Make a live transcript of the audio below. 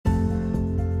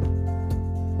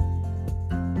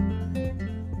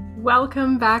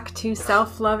Welcome back to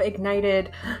Self-Love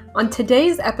Ignited. On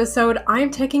today's episode, I'm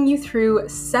taking you through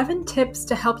 7 tips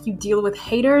to help you deal with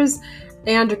haters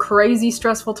and crazy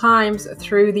stressful times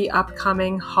through the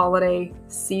upcoming holiday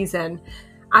season.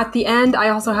 At the end, I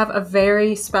also have a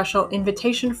very special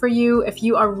invitation for you if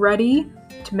you are ready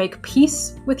to make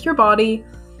peace with your body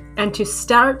and to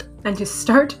start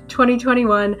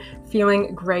 2021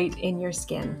 feeling great in your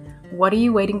skin. What are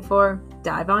you waiting for?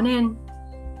 Dive on in.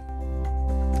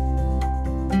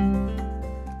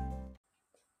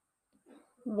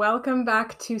 Welcome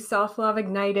back to Self-Love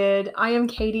Ignited. I am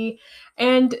Katie,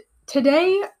 and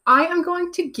today I am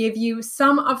going to give you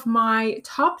some of my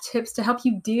top tips to help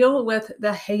you deal with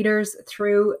the haters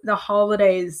through the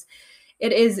holidays.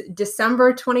 It is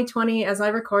December 2020 as I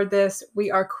record this. We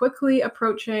are quickly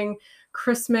approaching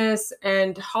Christmas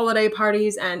and holiday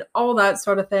parties and all that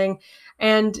sort of thing.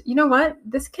 And you know what?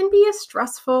 This can be a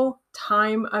stressful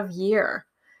time of year.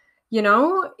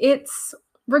 It's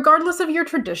regardless of your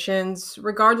traditions,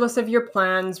 regardless of your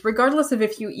plans, regardless of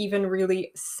if you even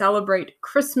really celebrate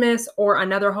Christmas or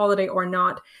another holiday or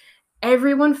not,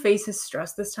 everyone faces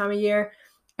stress this time of year.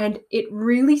 And it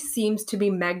really seems to be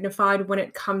magnified when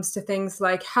it comes to things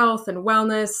like health and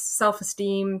wellness,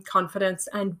 self-esteem, confidence,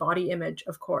 and body image,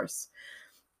 of course.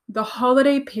 The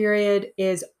holiday period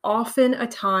is often a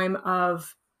time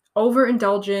of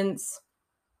overindulgence,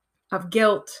 of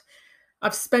guilt,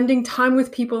 of spending time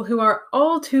with people who are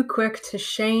all too quick to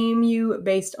shame you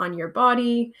based on your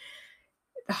body.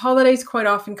 The holidays quite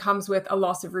often comes with a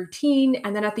loss of routine,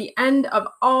 and then at the end of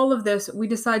all of this, we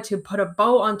decide to put a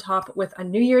bow on top with a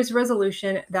New Year's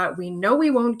resolution that we know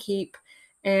we won't keep,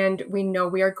 and we know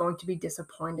we are going to be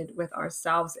disappointed with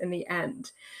ourselves in the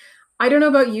end. I don't know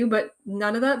about you, but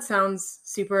none of that sounds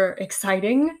super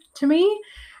exciting to me.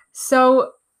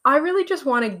 So I really just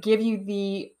want to give you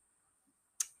the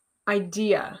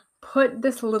idea, put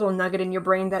this little nugget in your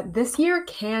brain that this year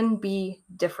can be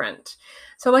different.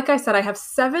 So like I said, I have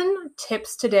 7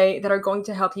 tips today that are going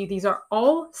to help you. These are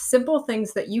all simple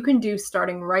things that you can do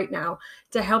starting right now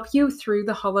to help you through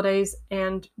the holidays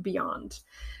and beyond.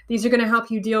 These are going to help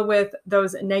you deal with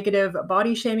those negative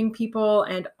body shaming people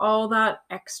and all that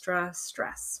extra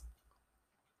stress.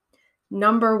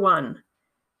 Number 1,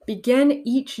 begin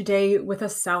each day with a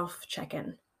self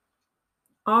check-in.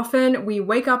 Often we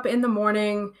wake up in the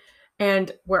morning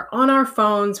and we're on our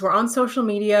phones, we're on social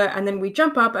media, and then we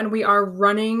jump up and we are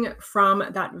running from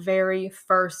that very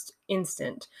first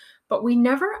instant. But we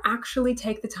never actually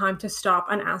take the time to stop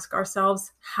and ask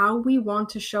ourselves how we want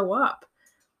to show up.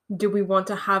 Do we want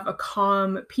to have a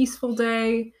calm, peaceful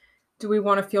day? Do we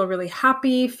want to feel really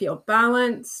happy, feel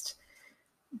balanced?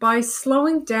 By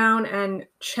slowing down and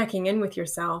checking in with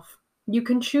yourself, you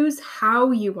can choose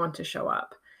how you want to show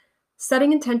up.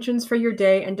 Setting intentions for your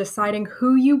day and deciding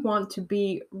who you want to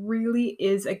be really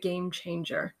is a game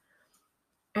changer.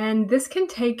 And this can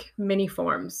take many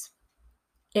forms.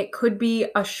 It could be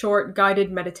a short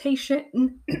guided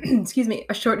meditation,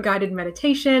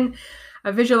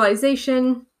 a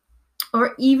visualization,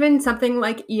 or even something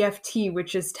like EFT,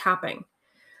 which is tapping.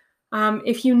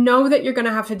 If you know that you're going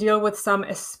to have to deal with some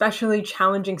especially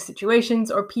challenging situations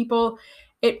or people,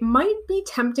 it might be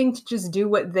tempting to just do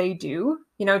what they do,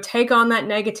 take on that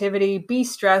negativity, be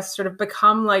stressed, sort of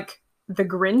become like the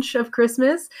Grinch of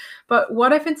Christmas. But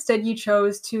what if instead you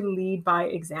chose to lead by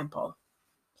example?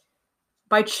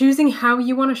 By choosing how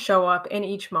you want to show up in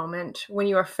each moment, when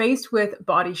you are faced with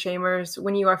body shamers,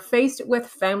 when you are faced with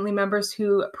family members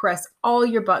who press all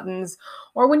your buttons,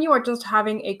 or when you are just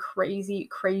having a crazy,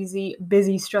 crazy,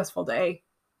 busy, stressful day,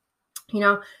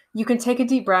 you can take a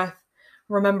deep breath.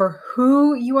 Remember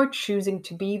who you are choosing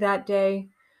to be that day.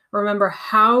 Remember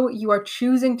how you are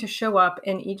choosing to show up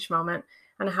in each moment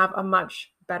and have a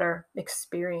much better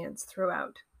experience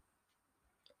throughout.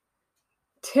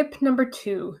 Tip number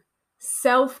 2,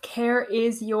 self-care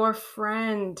is your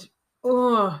friend.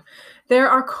 There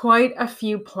are quite a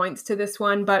few points to this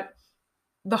one, but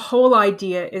the whole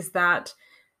idea is that,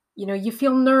 you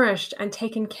feel nourished and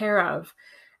taken care of.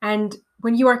 And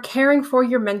when you are caring for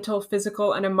your mental,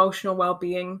 physical, and emotional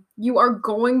well-being, you are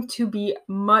going to be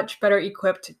much better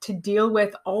equipped to deal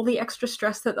with all the extra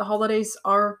stress that the holidays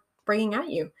are bringing at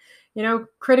you.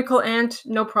 Critical aunt,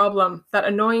 no problem. That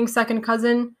annoying second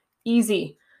cousin,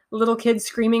 easy. Little kids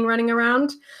screaming, running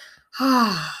around,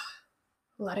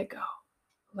 let it go.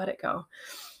 Let it go.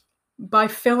 By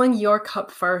filling your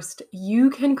cup first, you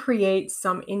can create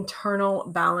some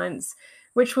internal balance,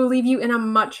 which will leave you in a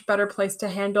much better place to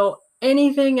handle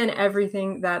anything and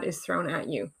everything that is thrown at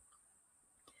you.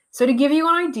 So to give you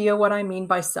an idea what I mean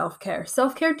by self-care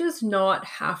does not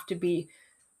have to be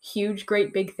huge,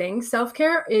 great, big things.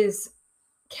 Self-care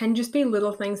can just be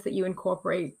little things that you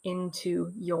incorporate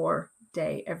into your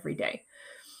day every day.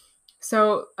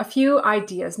 So a few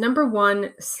ideas. Number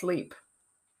one, sleep.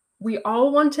 We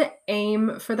all want to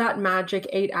aim for that magic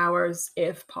 8 hours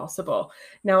if possible.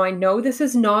 Now, I know this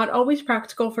is not always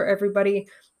practical for everybody,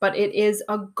 but it is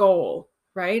a goal,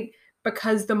 right?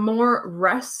 Because the more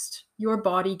rest your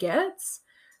body gets,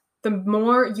 the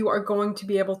more you are going to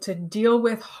be able to deal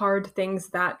with hard things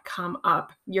that come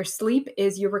up. Your sleep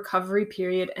is your recovery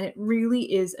period, and it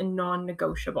really is a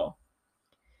non-negotiable.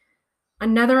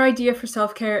 Another idea for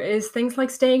self-care is things like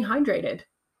staying hydrated.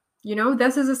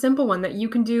 This is a simple one that you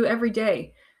can do every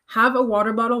day. Have a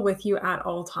water bottle with you at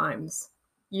all times.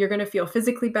 You're going to feel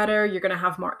physically better. You're going to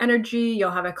have more energy. You'll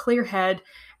have a clear head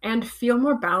and feel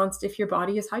more balanced if your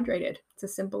body is hydrated. It's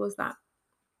as simple as that.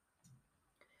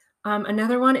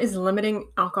 Another one is limiting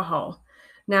alcohol.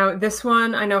 Now, this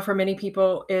one I know for many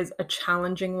people is a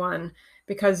challenging one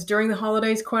because during the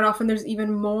holidays, quite often there's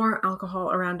even more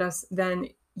alcohol around us than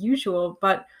usual.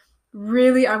 But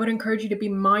really, I would encourage you to be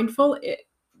mindful.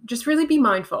 Just really be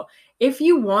mindful. If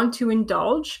you want to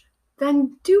indulge,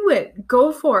 then do it.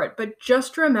 Go for it. But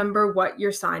just remember what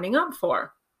you're signing up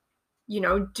for.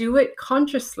 Do it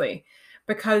consciously.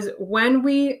 Because when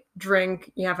we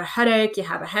drink, you have a headache, you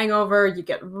have a hangover, you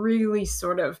get really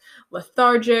sort of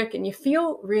lethargic, and you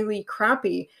feel really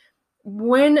crappy.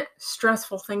 When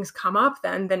stressful things come up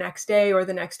then the next day or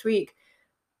the next week,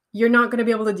 you're not going to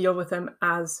be able to deal with them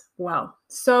as well.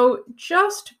 So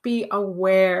just be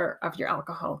aware of your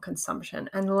alcohol consumption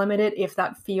and limit it if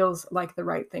that feels like the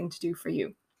right thing to do for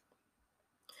you.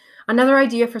 Another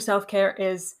idea for self-care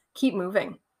is keep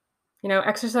moving.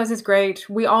 Exercise is great.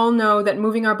 We all know that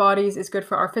moving our bodies is good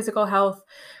for our physical health,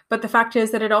 but the fact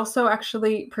is that it also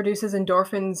actually produces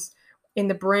endorphins in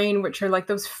the brain, which are like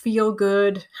those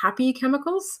feel-good, happy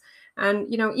chemicals.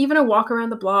 And, even a walk around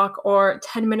the block or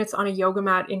 10 minutes on a yoga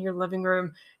mat in your living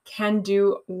room can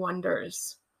do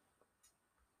wonders.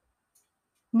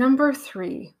 Number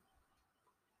 3,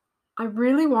 I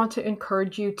really want to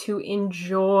encourage you to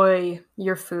enjoy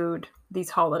your food these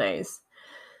holidays.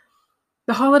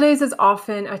 The holidays is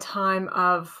often a time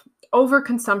of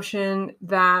overconsumption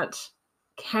that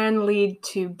can lead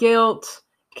to guilt,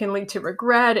 can lead to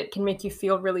regret. It can make you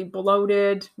feel really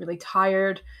bloated, really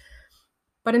tired.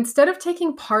 But instead of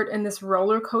taking part in this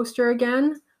roller coaster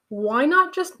again, why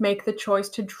not just make the choice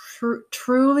to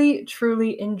truly,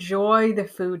 truly enjoy the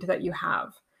food that you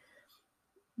have?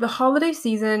 The holiday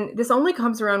season, this only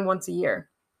comes around once a year.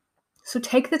 So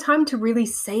take the time to really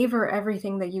savor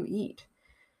everything that you eat.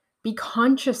 Be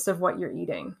conscious of what you're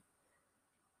eating.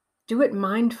 Do it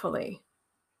mindfully.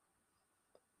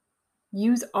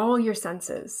 Use all your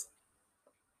senses.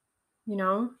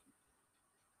 You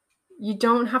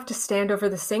don't have to stand over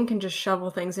the sink and just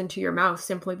shovel things into your mouth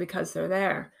simply because they're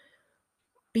there.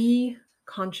 Be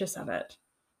conscious of it.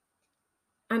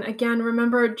 And again,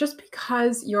 remember, just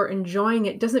because you're enjoying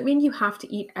it doesn't mean you have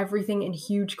to eat everything in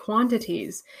huge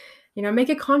quantities. Make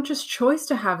a conscious choice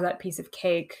to have that piece of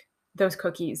cake, those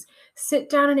cookies. Sit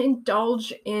down and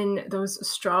indulge in those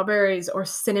strawberries or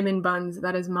cinnamon buns.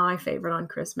 That is my favorite on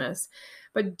Christmas.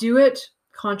 But do it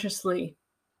consciously.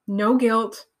 No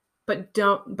guilt,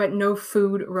 but no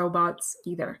food robots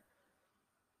either.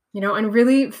 And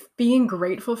really being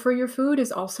grateful for your food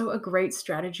is also a great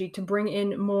strategy to bring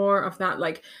in more of that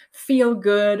like feel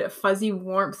good, fuzzy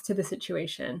warmth to the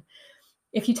situation.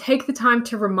 If you take the time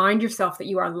to remind yourself that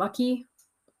you are lucky,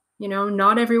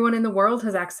 not everyone in the world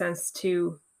has access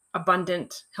to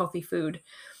abundant, healthy food.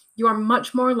 You are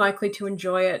much more likely to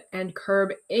enjoy it and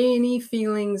curb any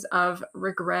feelings of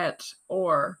regret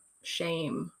or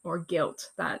shame or guilt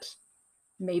that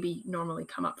maybe normally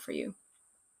come up for you.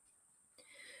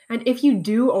 And if you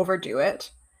do overdo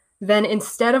it, then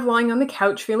instead of lying on the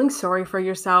couch feeling sorry for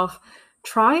yourself,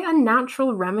 try a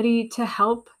natural remedy to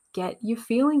help get you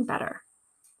feeling better.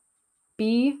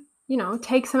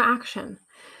 Take some action.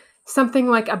 Something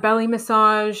like a belly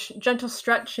massage, gentle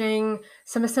stretching,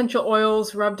 some essential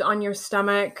oils rubbed on your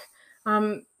stomach.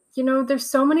 There's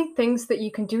so many things that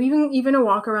you can do, even a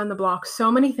walk around the block.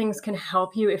 So many things can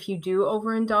help you if you do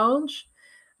overindulge.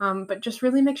 But just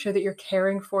really make sure that you're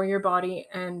caring for your body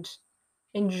and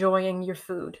enjoying your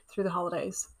food through the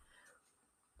holidays.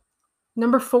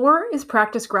 Number 4 is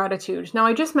practice gratitude. Now,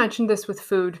 I just mentioned this with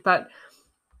food, but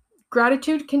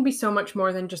gratitude can be so much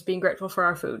more than just being grateful for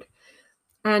our food.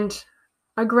 And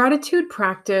a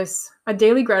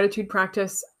daily gratitude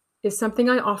practice is something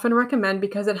I often recommend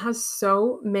because it has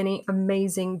so many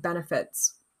amazing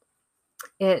benefits.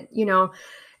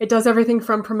 It does everything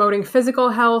from promoting physical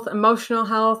health, emotional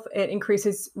health, it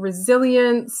increases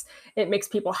resilience, it makes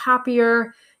people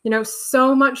happier.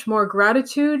 So much more.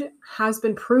 Gratitude has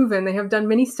been proven. They have done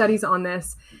many studies on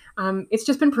this. It's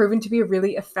just been proven to be a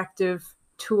really effective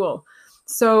tool.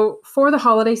 So for the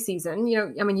holiday season,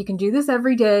 you can do this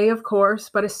every day, of course,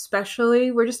 but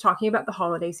especially we're just talking about the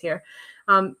holidays here.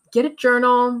 Get a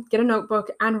journal, get a notebook,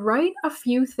 and write a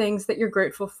few things that you're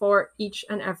grateful for each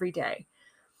and every day.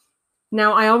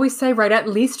 Now, I always say write at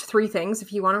least 3 things.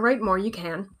 If you want to write more, you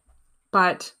can,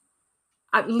 but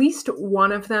at least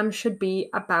one of them should be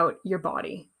about your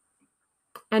body.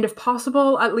 And if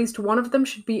possible, at least one of them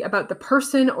should be about the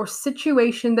person or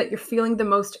situation that you're feeling the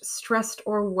most stressed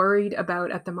or worried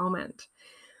about at the moment.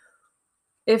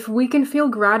 If we can feel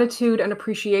gratitude and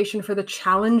appreciation for the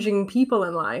challenging people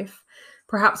in life,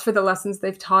 perhaps for the lessons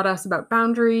they've taught us about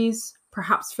boundaries,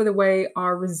 perhaps for the way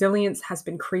our resilience has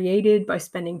been created by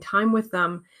spending time with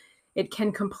them, it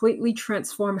can completely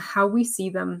transform how we see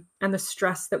them and the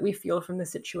stress that we feel from the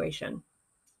situation.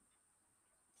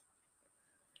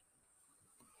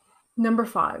 Number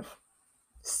 5,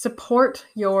 support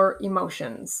your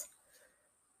emotions.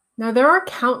 Now, there are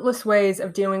countless ways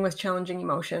of dealing with challenging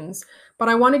emotions, but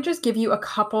I want to just give you a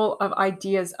couple of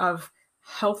ideas of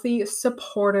healthy,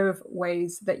 supportive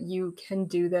ways that you can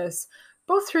do this,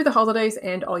 both through the holidays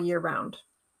and all year round.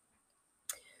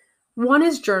 One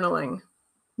is journaling.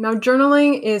 Now,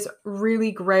 journaling is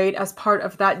really great as part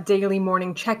of that daily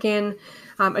morning check-in.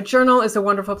 A journal is a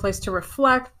wonderful place to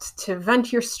reflect, to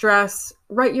vent your stress,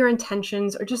 write your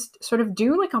intentions, or just sort of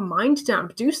do like a mind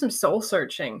dump, do some soul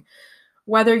searching.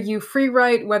 Whether you free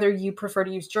write, whether you prefer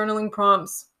to use journaling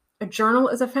prompts, a journal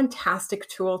is a fantastic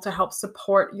tool to help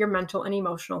support your mental and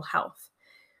emotional health.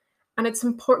 And it's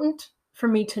important for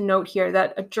me to note here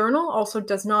that a journal also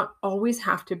does not always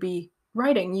have to be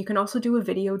writing. You can also do a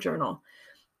video journal.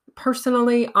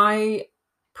 Personally, I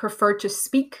prefer to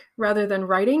speak rather than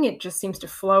writing. It just seems to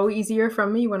flow easier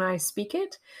from me when I speak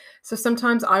it. So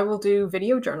sometimes I will do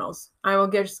video journals. I will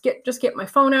just get my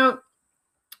phone out,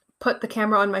 put the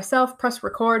camera on myself, press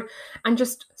record, and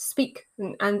just speak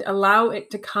and allow it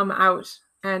to come out.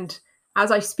 And as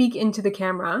I speak into the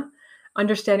camera,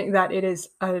 understanding that it is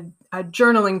a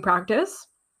journaling practice,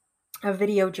 a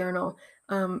video journal,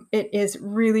 it is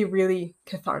really, really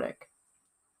cathartic.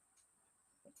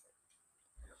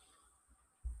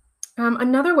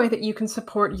 Another way that you can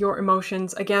support your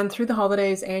emotions, again, through the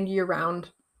holidays and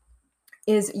year-round,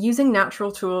 is using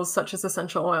natural tools such as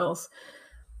essential oils.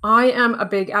 I am a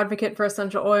big advocate for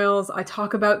essential oils. I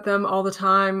talk about them all the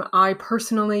time. I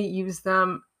personally use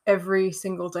them every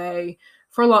single day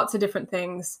for lots of different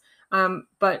things,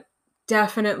 but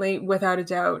definitely, without a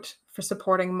doubt, for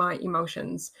supporting my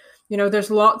emotions. There's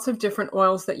lots of different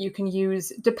oils that you can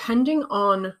use depending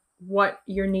on what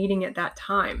you're needing at that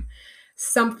time.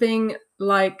 Something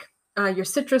like your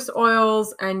citrus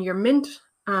oils and your mint,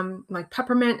 like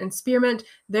peppermint and spearmint,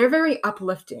 they're very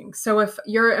uplifting. So if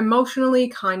you're emotionally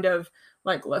kind of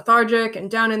like lethargic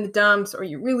and down in the dumps, or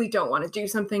you really don't want to do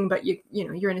something, but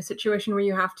you're in a situation where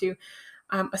you have to,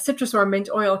 a citrus or a mint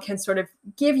oil can sort of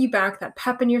give you back that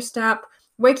pep in your step,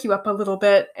 wake you up a little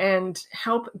bit, and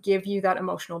help give you that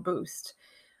emotional boost.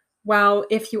 While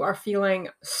if you are feeling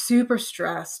super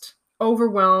stressed,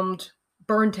 overwhelmed,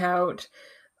 burnt out,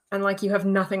 and like you have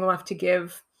nothing left to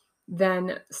give,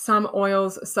 then some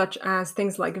oils such as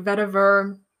things like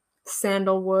vetiver,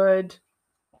 sandalwood,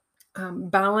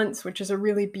 balance, which is a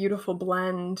really beautiful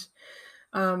blend,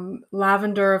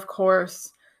 lavender, of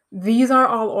course. These are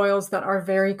all oils that are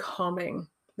very calming.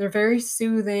 They're very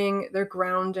soothing, they're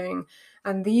grounding,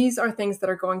 and these are things that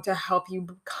are going to help you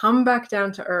come back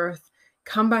down to earth,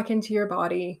 come back into your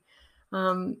body,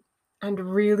 and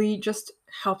really just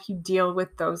help you deal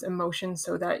with those emotions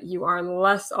so that you are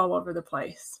less all over the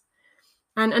place.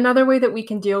 And another way that we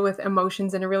can deal with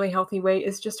emotions in a really healthy way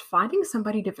is just finding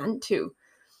somebody to vent to.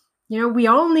 We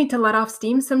all need to let off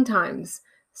steam sometimes.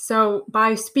 So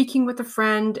by speaking with a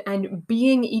friend and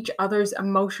being each other's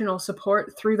emotional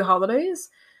support through the holidays,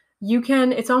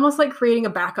 it's almost like creating a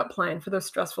backup plan for those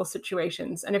stressful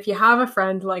situations. And if you have a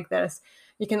friend like this,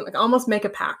 you can almost make a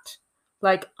pact.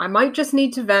 Like, I might just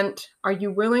need to vent. Are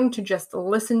you willing to just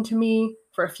listen to me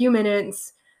for a few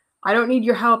minutes? I don't need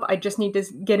your help. I just need to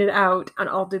get it out, and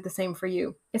I'll do the same for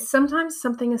you. It's sometimes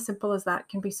something as simple as that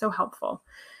can be so helpful.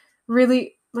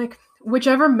 Really, like,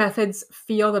 whichever methods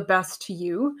feel the best to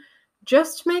you,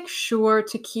 just make sure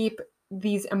to keep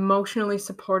these emotionally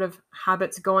supportive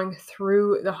habits going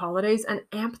through the holidays and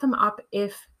amp them up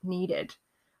if needed.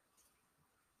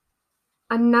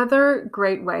 Another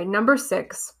great way, number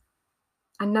 6,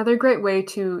 Another great way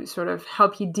to sort of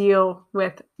help you deal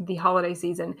with the holiday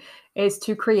season is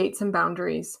to create some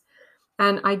boundaries.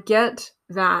 And I get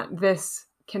that this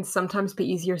can sometimes be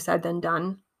easier said than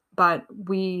done, but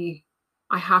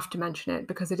I have to mention it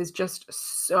because it is just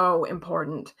so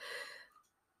important.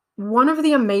 One of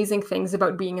the amazing things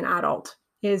about being an adult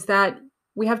is that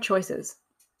we have choices.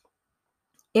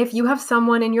 If you have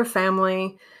someone in your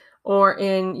family or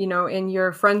in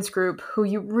your friends group who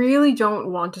you really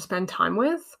don't want to spend time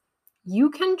with,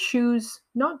 you can choose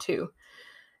not to.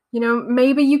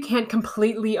 Maybe you can't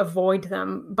completely avoid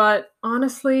them, but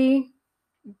honestly,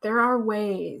 there are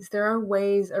ways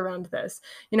around this.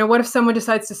 What if someone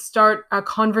decides to start a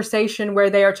conversation where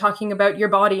they are talking about your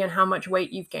body and how much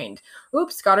weight you've gained?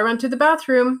 Oops, gotta run to the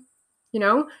bathroom.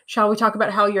 Shall we talk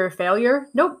about how you're a failure?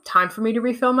 Nope, time for me to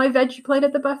refill my veggie plate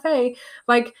at the buffet.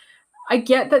 Like, I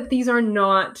get that these are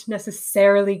not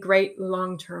necessarily great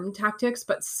long-term tactics,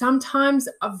 but sometimes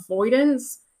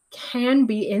avoidance can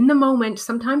be in the moment.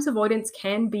 Sometimes avoidance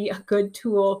can be a good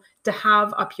tool to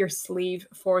have up your sleeve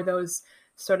for those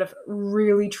sort of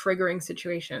really triggering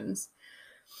situations.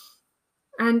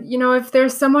 And if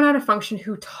there's someone at a function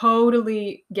who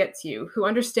totally gets you, who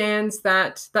understands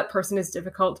that that person is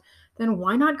difficult, then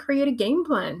why not create a game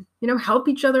plan? Help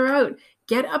each other out.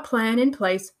 Get a plan in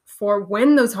place for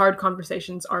when those hard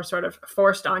conversations are sort of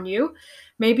forced on you.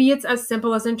 Maybe it's as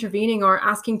simple as intervening or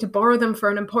asking to borrow them for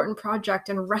an important project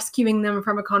and rescuing them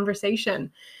from a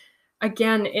conversation.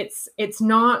 Again, it's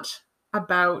not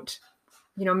about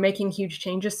making huge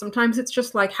changes. Sometimes it's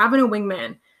just like having a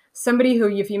wingman, somebody who,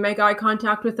 if you make eye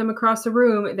contact with them across the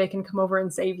room, they can come over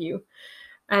and save you.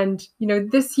 And,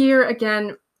 this year,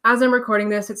 again, as I'm recording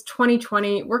this, it's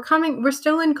 2020. We're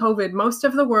still in COVID. Most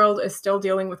of the world is still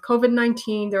dealing with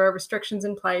COVID-19. There are restrictions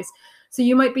in place. So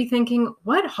you might be thinking,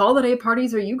 what holiday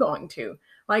parties are you going to?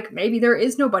 Like, maybe there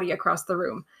is nobody across the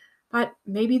room, but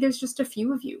maybe there's just a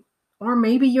few of you. Or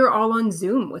maybe you're all on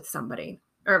Zoom with somebody.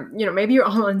 Or, maybe you're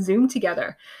all on Zoom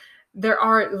together. There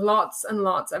are lots and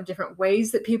lots of different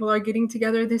ways that people are getting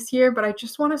together this year, but I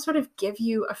just want to sort of give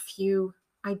you a few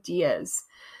ideas.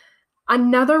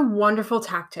 Another wonderful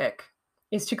tactic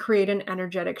is to create an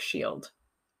energetic shield.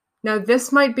 Now,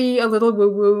 this might be a little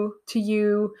woo-woo to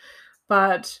you,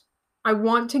 but I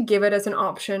want to give it as an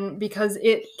option because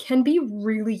it can be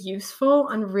really useful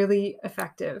and really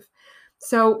effective.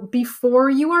 So before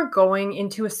you are going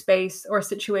into a space or a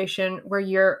situation where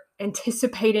you're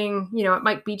anticipating, it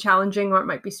might be challenging or it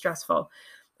might be stressful,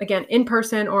 again, in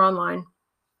person or online,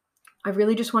 I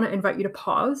really just want to invite you to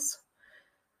pause,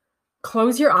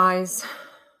 close your eyes,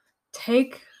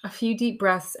 take a few deep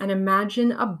breaths, and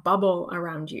imagine a bubble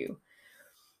around you.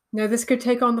 Now, this could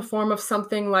take on the form of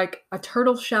something like a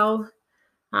turtle shell,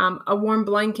 a warm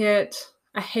blanket,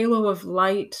 a halo of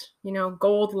light,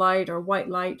 gold light or white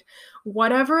light,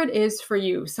 whatever it is for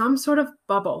you, some sort of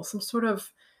bubble, some sort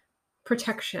of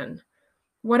protection,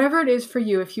 whatever it is for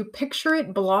you. If you picture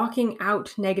it blocking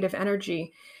out negative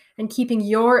energy and keeping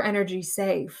your energy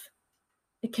safe,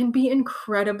 it can be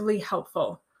incredibly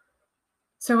helpful.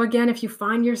 So again, if you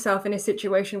find yourself in a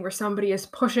situation where somebody is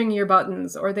pushing your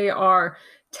buttons or they are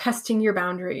testing your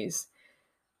boundaries,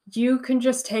 you can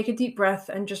just take a deep breath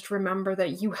and just remember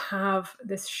that you have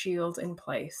this shield in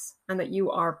place and that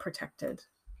you are protected.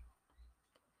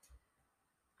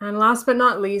 And last but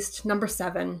not least, number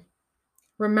 7,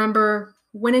 remember,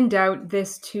 when in doubt,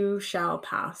 this too shall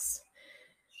pass.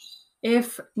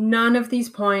 If none of these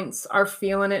points are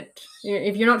feeling it,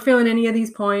 if you're not feeling any of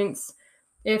these points,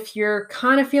 if you're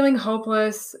kind of feeling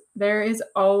hopeless, there is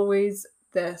always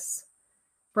this.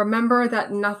 Remember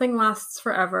that nothing lasts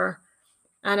forever.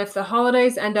 And if the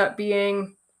holidays end up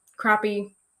being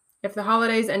crappy, if the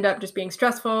holidays end up just being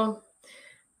stressful,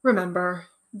 remember,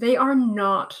 they are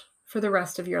not for the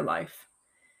rest of your life.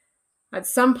 At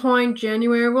some point,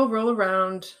 January will roll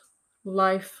around,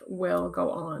 life will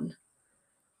go on.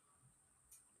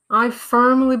 I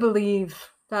firmly believe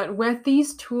that with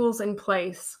these tools in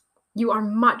place, you are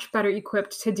much better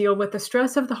equipped to deal with the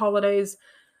stress of the holidays,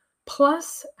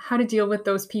 plus how to deal with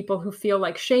those people who feel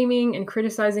like shaming and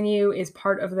criticizing you is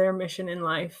part of their mission in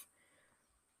life.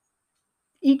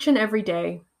 Each and every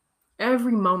day,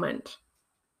 every moment,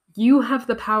 you have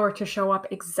the power to show up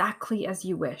exactly as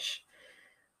you wish,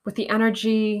 with the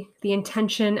energy, the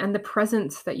intention, and the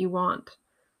presence that you want.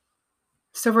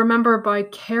 So remember, by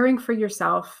caring for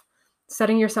yourself,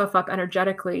 setting yourself up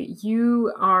energetically,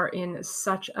 you are in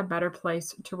such a better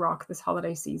place to rock this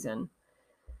holiday season.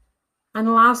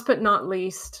 And last but not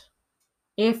least,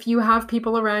 if you have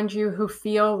people around you who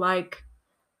feel like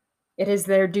it is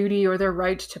their duty or their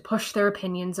right to push their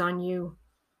opinions on you,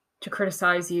 to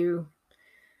criticize you,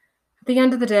 At the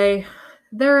end of the day,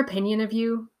 their opinion of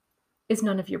you is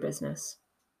none of your business.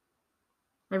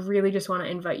 I really just want to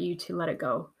invite you to let it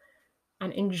go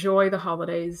and enjoy the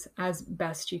holidays as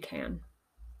best you can.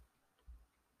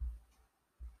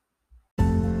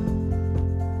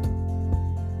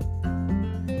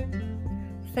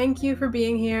 Thank you for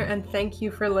being here and thank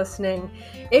you for listening.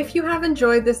 If you have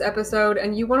enjoyed this episode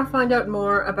and you want to find out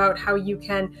more about how you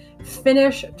can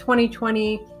finish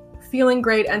 2020 feeling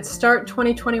great and start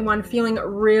 2021 feeling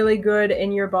really good in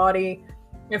your body,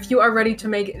 if you are ready to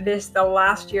make this the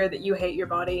last year that you hate your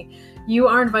body, you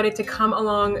are invited to come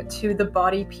along to the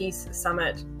Body Peace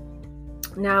Summit.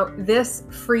 Now, this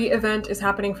free event is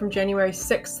happening from January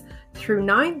 6th through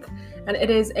 9th, and it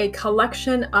is a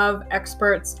collection of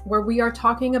experts where we are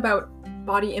talking about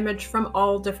body image from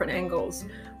all different angles.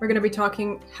 We're going to be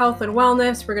talking health and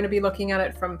wellness. We're going to be looking at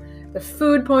it from the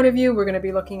food point of view. We're going to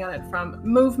be looking at it from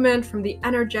movement, from the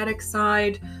energetic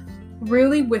side,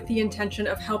 really with the intention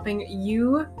of helping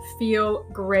you feel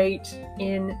great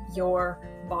in your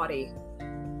body.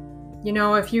 You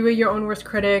know, if you are your own worst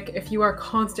critic, if you are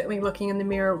constantly looking in the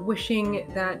mirror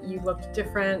wishing that you looked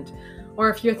different, or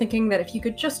if you're thinking that if you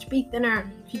could just be thinner,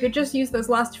 if you could just use those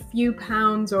last few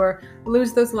pounds or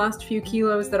lose those last few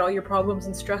kilos, that all your problems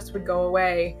and stress would go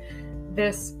away,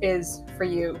 this is for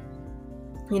you.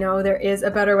 You know, there is a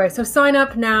better way. So sign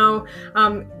up now.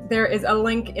 There is a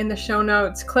link in the show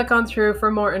notes. Click on through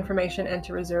for more information and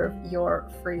to reserve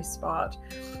your free spot.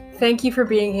 Thank you for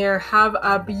being here. Have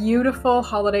a beautiful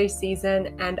holiday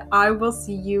season, and I will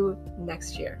see you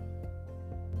next year.